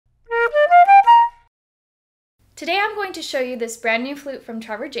Today I'm going to show you this brand new flute from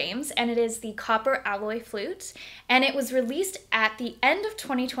Trevor James, and it is the copper alloy flute, and it was released at the end of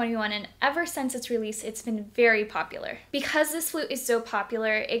 2021, and ever since its release it's been very popular. Because this flute is so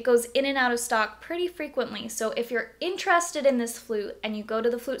popular, it goes in and out of stock pretty frequently, so if you're interested in this flute and you go to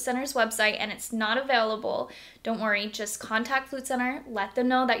the Flute Center's website and it's not available, don't worry, just contact Flute Center, let them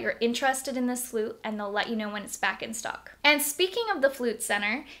know that you're interested in this flute, and they'll let you know when it's back in stock. And speaking of the Flute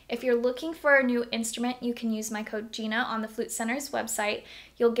Center, if you're looking for a new instrument, you can use my code Gina on the Flute Center's website.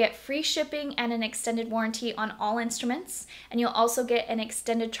 You'll get free shipping and an extended warranty on all instruments, and you'll also get an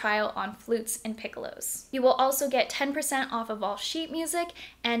extended trial on Flutes and Piccolos. You will also get 10% off of all sheet music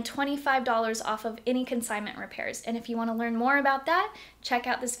and $25 off of any consignment repairs. And if you want to learn more about that, check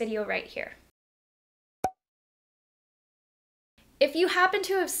out this video right here. If you happen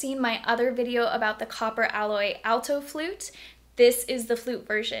to have seen my other video about the copper alloy alto flute, this is the flute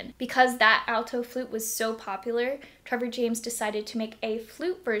version. Because that alto flute was so popular, Trevor James decided to make a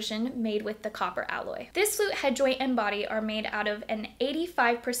flute version made with the copper alloy. This flute head joint and body are made out of an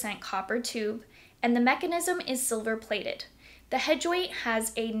 85% copper tube, and the mechanism is silver plated. The head joint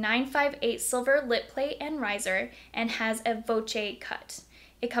has a 958 silver lip plate and riser and has a voce cut.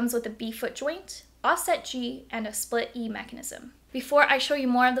 It comes with a B foot joint, offset G, and a split E mechanism. Before I show you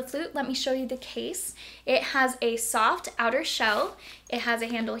more of the flute, let me show you the case. It has a soft outer shell, it has a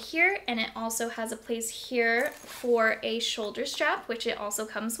handle here, and it also has a place here for a shoulder strap, which it also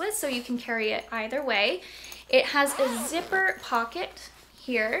comes with, so you can carry it either way. It has a zipper pocket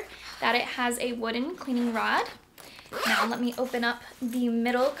here that it has a wooden cleaning rod. Now let me open up the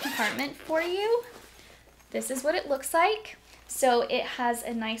middle compartment for you. This is what it looks like. So it has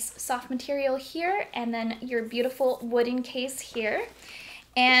a nice soft material here, and then your beautiful wooden case here.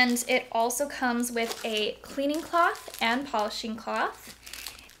 And it also comes with a cleaning cloth and polishing cloth.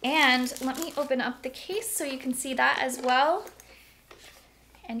 And let me open up the case so you can see that as well.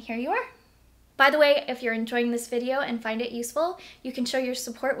 And here you are. By the way, if you're enjoying this video and find it useful, you can show your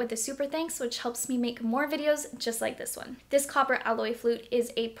support with a super thanks, which helps me make more videos just like this one. This copper alloy flute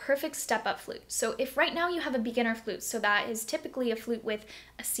is a perfect step-up flute. So if right now you have a beginner flute, so that is typically a flute with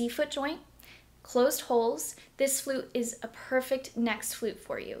a C foot joint, closed holes, this flute is a perfect next flute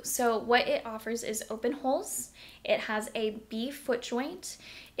for you. So what it offers is open holes, it has a B foot joint,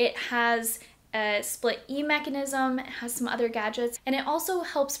 it has a split E mechanism, it has some other gadgets, and it also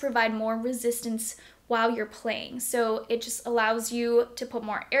helps provide more resistance while you're playing. So it just allows you to put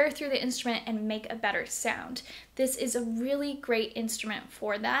more air through the instrument and make a better sound. This is a really great instrument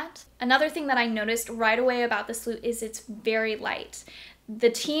for that. Another thing that I noticed right away about this flute is it's very light. The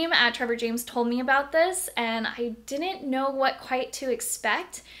team at Trevor James told me about this, and I didn't know what quite to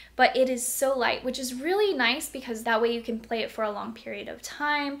expect, but it is so light, which is really nice because that way you can play it for a long period of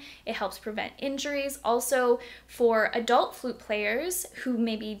time. It helps prevent injuries. Also, for adult flute players who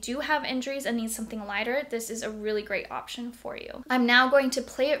maybe do have injuries and need something lighter, this is a really great option for you. I'm now going to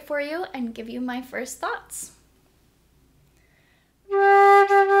play it for you and give you my first thoughts.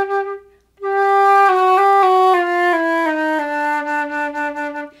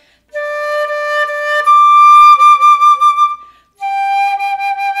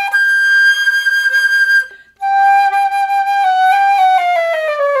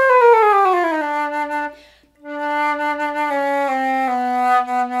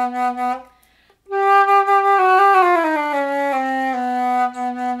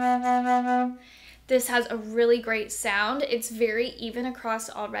 This has a really great sound. It's very even across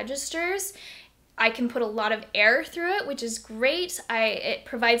all registers. I can put a lot of air through it, which is great. It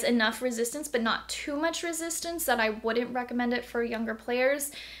provides enough resistance, but not too much resistance that I wouldn't recommend it for younger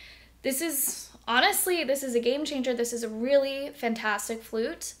players. Honestly, this is a game changer. This is a really fantastic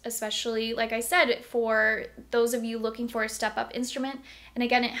flute, especially, like I said, for those of you looking for a step-up instrument. And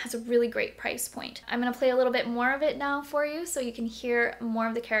again, it has a really great price point. I'm gonna play a little bit more of it now for you so you can hear more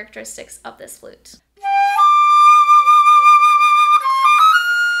of the characteristics of this flute.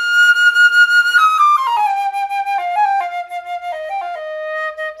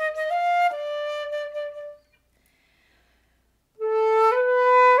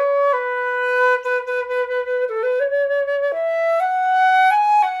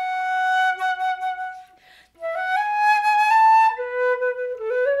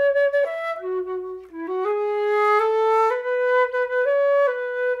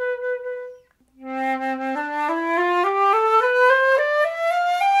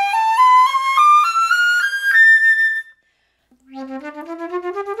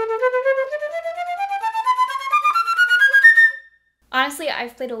 Honestly,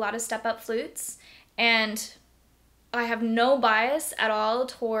 I've played a lot of step-up flutes, and I have no bias at all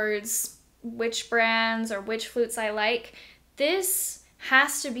towards which brands or which flutes I like, this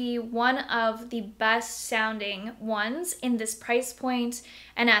has to be one of the best sounding ones in this price point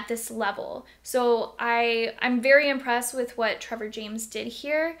and at this level. So I'm very impressed with what Trevor James did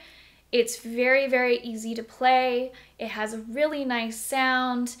here. It's very, very easy to play. It has a really nice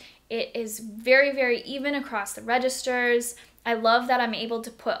sound. It is very, very even across the registers. I love that I'm able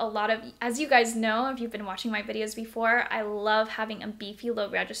to put a lot of, as you guys know, if you've been watching my videos before, I love having a beefy low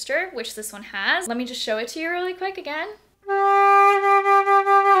register, which this one has. Let me just show it to you really quick again.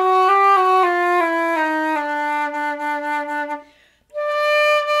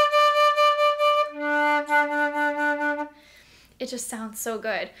 It just sounds so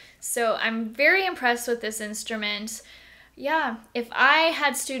good. So I'm very impressed with this instrument. Yeah, if I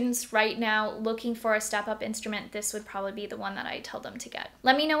had students right now looking for a step-up instrument, this would probably be the one that I tell them to get.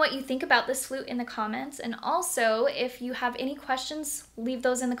 Let me know what you think about this flute in the comments, and also if you have any questions, leave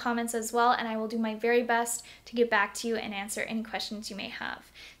those in the comments as well, and I will do my very best to get back to you and answer any questions you may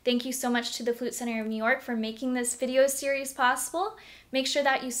have. Thank you so much to the Flute Center of New York for making this video series possible. Make sure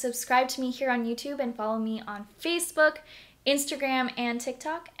that you subscribe to me here on YouTube and follow me on Facebook, Instagram, and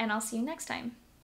TikTok, and I'll see you next time.